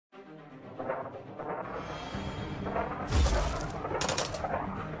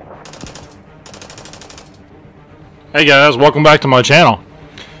Hey guys, welcome back to my channel.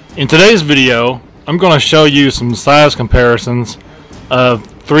 In today's video, I'm going to show you some size comparisons of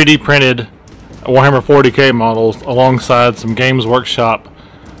 3D printed Warhammer 40K models alongside some Games Workshop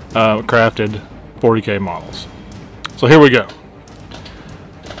crafted 40K models. So here we go.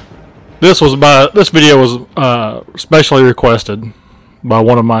 This video was specially requested by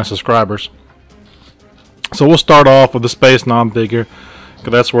one of my subscribers. So we'll start off with the Space Nom figure,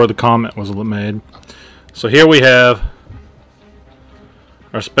 because that's where the comment was made. So here we have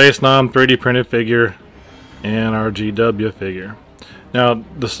our Space Nom 3D printed figure and our GW figure. Now,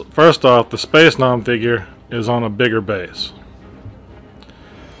 first off, the Space Nom figure is on a bigger base.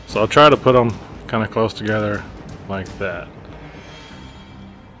 So I'll try to put them kind of close together like that.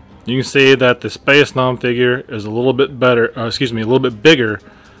 You can see that the Space Nom figure is a little bit bigger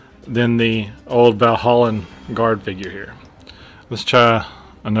than the old Valhallan guard figure here. Let's try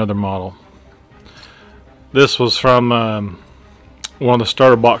another model. This was from one of the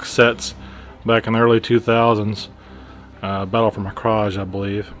starter box sets back in the early 2000s. Battle for Macrage, I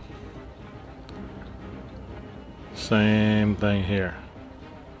believe. Same thing here.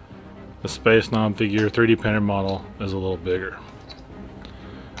 The Space Nom figure 3D printed model is a little bigger.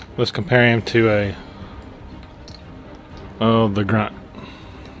 Let's compare him to the Grunt.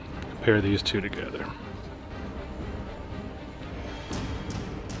 Compare these two together.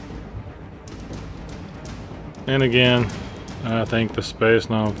 And again, I think the Space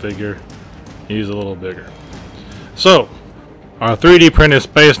Nom figure, he's a little bigger. So, our 3D printed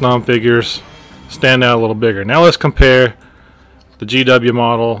Space Nom figures stand out a little bigger. Now let's compare the GW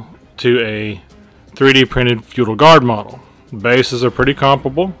model to a 3D printed Feudal Guard model. The bases are pretty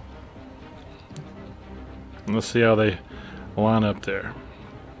comparable. Let's see how they line up there.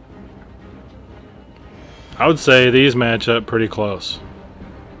 I would say these match up pretty close.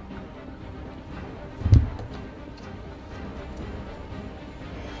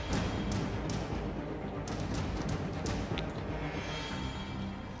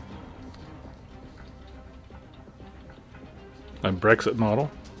 A Brexit model.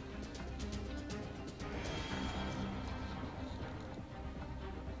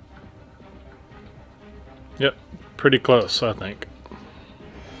 Yep, pretty close, I think.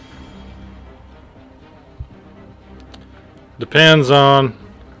 Depends on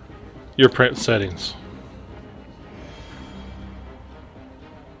your print settings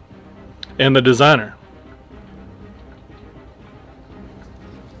and the designer.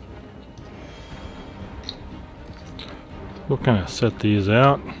 We'll kind of set these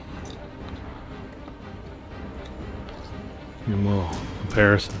out. Give them a little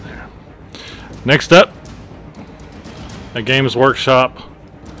comparison there. Next up, a Games Workshop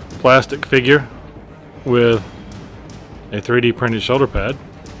plastic figure with a 3D printed shoulder pad.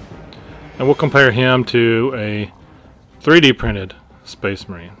 And we'll compare him to a 3D printed Space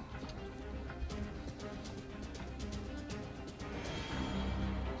Marine.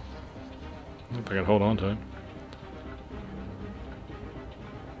 If I can hold on to it.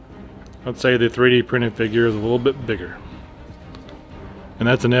 I'd say the 3D printed figure is a little bit bigger. And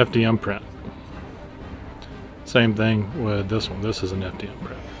that's an FDM print. Same thing with this one. This is an FDM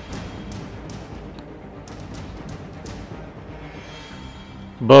print.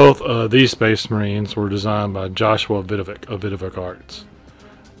 Both of these Space Marines were designed by Joshua Vidovic of Vidovic Arts.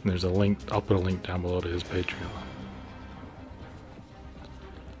 And there's a link, I'll put a link down below to his Patreon.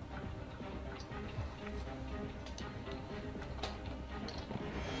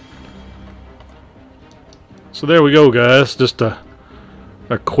 So there we go, guys. Just a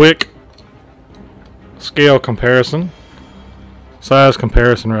quick scale comparison, size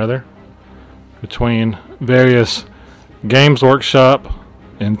comparison rather, between various Games Workshop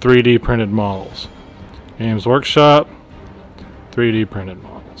and 3D printed models. Games Workshop, 3D printed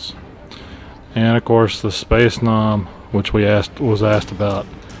models. And of course the Space Nom, which was asked about.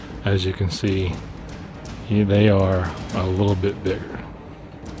 As you can see, they are a little bit bigger.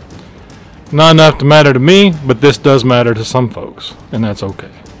 Not enough to matter to me, but this does matter to some folks, and that's okay.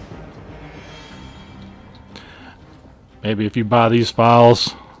 Maybe if you buy these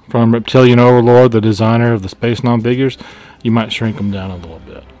files from Reptilian Overlord, the designer of the Space Nom figures, you might shrink them down a little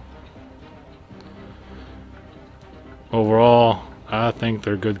bit. Overall, I think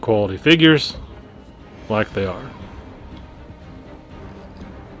they're good quality figures, like they are.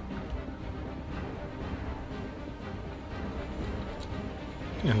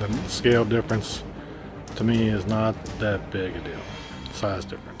 And the scale difference to me is not that big a deal, size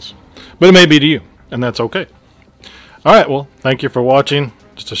difference, but it may be to you, and that's okay. Alright, well, thank you for watching.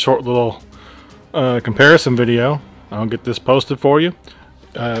 Just a short little comparison video. I'll get this posted for you.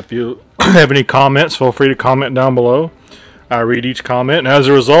 If you have any comments, feel free to comment down below. I read each comment, and as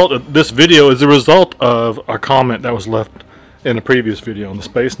a result, this video is the result of a comment that was left in a previous video on the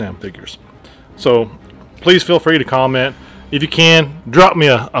Space Nam figures. So please feel free to comment. If you can, drop me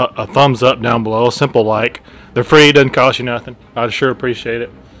a thumbs up down below, a simple like. They're free, doesn't cost you nothing. I'd sure appreciate it.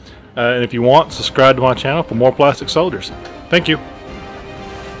 And if you want, subscribe to my channel for more plastic soldiers. Thank you.